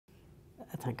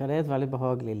tenker det et veldig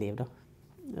behagelig liv da.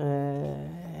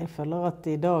 Jeg føler at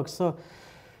I dag så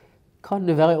kan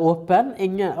du være åpen.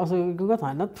 Altså, det kan godt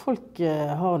hende at folk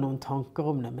har noen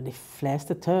tanker om det, men de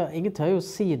fleste ingen tør jo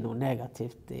si noe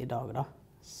negativt I dag da.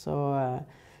 Så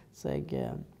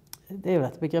det jo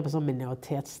dette begrepet som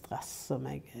minoritetsstress, som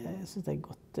jeg synes det et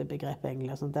godt begrep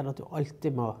egentlig. Sånn, det at du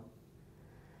alltid må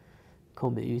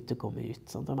komme ut.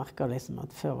 Sånn. Jeg merker liksom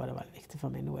at før var det veldig viktig for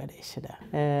meg, nå det ikke det.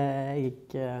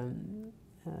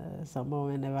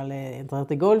 Samboeren min veldig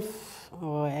interessert I golf,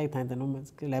 og jeg tenkte nå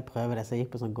skulle jeg prøve det, så jeg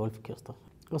gikk på sånn golfkurs da.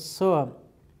 Og så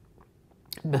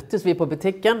møttes vi på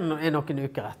butikken noen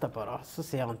uker etterpå da. Så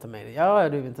sier han til meg, ja,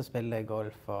 du begynte å spille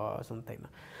golf og sånne ting da.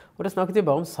 Og da snakket vi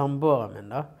bare om samboeren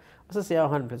min da. Og så sier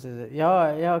han plutselig, ja,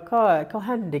 hva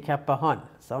handicapper han?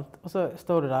 Sant? Og så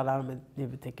står du der med I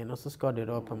butikken, og så skal du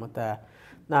da på en måte,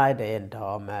 nei, det en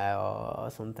dame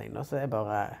og sånne ting da. Så jeg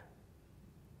bare,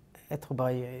 jeg tror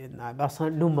bare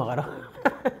sånn nummeret da.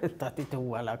 32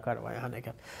 eller hva det var I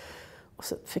handicap. Og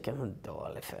så fikk jeg en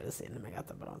dårlig følelse inni meg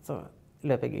etterpå da. Så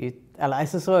løp jeg ut, eller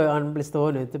jeg så jo han ble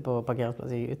stående ute på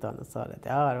parkeringsplass I utdannet og sa det.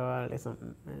 Ja, det var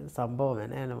liksom,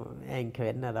 samboeren min en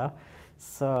kvinne da.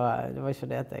 Så det var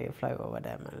ikke det at jeg flau over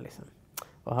det, men liksom.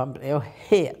 Og han ble jo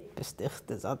helt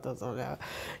bestyrtet, sant? Og sånn,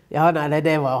 ja, nei,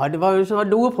 det var jo ikke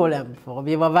noe problem for.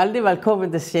 Vi var veldig velkommen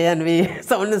til Skien, vi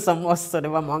sånne som oss, og det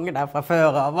var mange der fra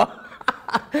før av.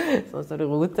 Så du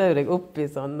roter jo deg opp I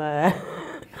sånne...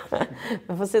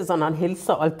 Men for å si det sånn, han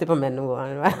hilser alltid på meg nå.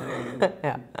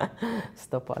 Ja.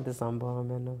 Stopper alltid samboeren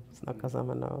min og snakker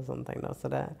sammen og sånne ting. Da.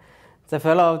 Så jeg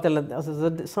føler av og til,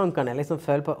 altså, sånn kan jeg liksom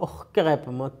føle på, orker jeg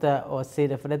på en måte å si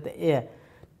det, for det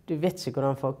du vet ikke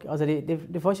hvordan folk, altså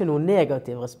du får ikke noen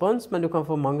negativ respons, men du kan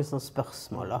få mange sånne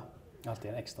spørsmål da.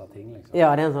 Alltid en ekstra ting liksom.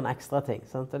 Ja, det en sånn ekstra ting.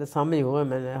 Sant? Og det samme gjorde jeg,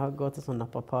 men jeg har gått til sånn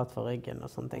naprapat for ryggen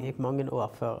og sånne ting. Jeg gikk mange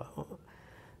år før, og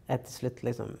jeg til slutt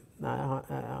liksom, nei,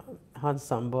 hans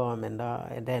samboeren min da,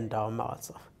 det en dame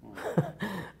altså.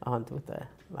 Og han tok det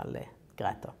veldig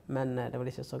greit da. Men det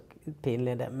var ikke så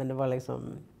pinlig det, men det var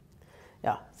liksom,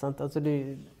 ja, sant? Altså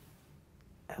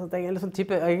jeg liksom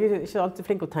type, jeg ikke alltid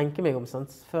flink å tenke meg om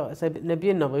sånt. Så når jeg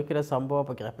begynner å bruke det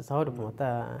samboerbegrepet, så har du på en måte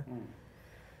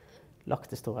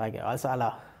lagt det store egget. Altså,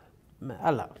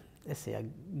 eller jeg sier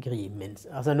gri min,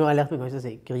 altså nå har jeg lært meg kanskje å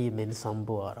si gri min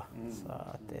samboer da. Så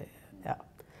at det, ja.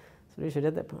 Så det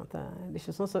ikke det på en måte, det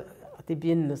ikke sånn at de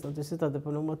begynner sånn at du synes at det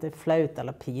på noen måte flaut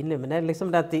eller pinlig, men det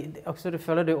liksom det at også du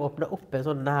føler du åpner opp en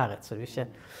sånn nærhet som du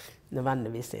ikke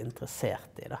nødvendigvis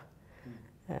interessert I da.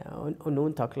 Og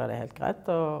noen takler det helt greit,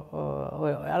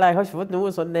 eller jeg har ikke fått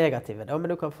noen sånn negative da,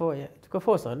 men du kan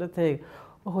få sånne ting,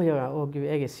 Gud,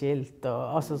 jeg skilt,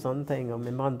 og altså sånne ting, og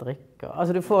min mann drikker.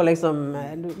 Altså du får liksom,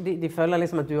 de føler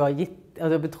liksom at du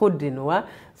har betrodd I noe,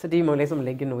 så de må liksom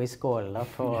ligge noe I skålen da,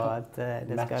 for at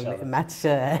det skal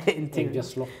matche Jeg blir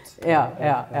slått. Ja.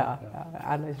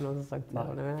 Enda ikke noen som har sagt det,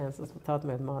 og det en som har tatt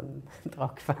med et mann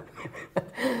drakk for.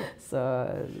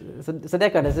 Så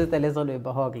det kan jeg synes litt sånn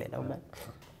ubehagelig da,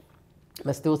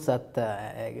 men stort sett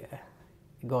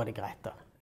går det greit da.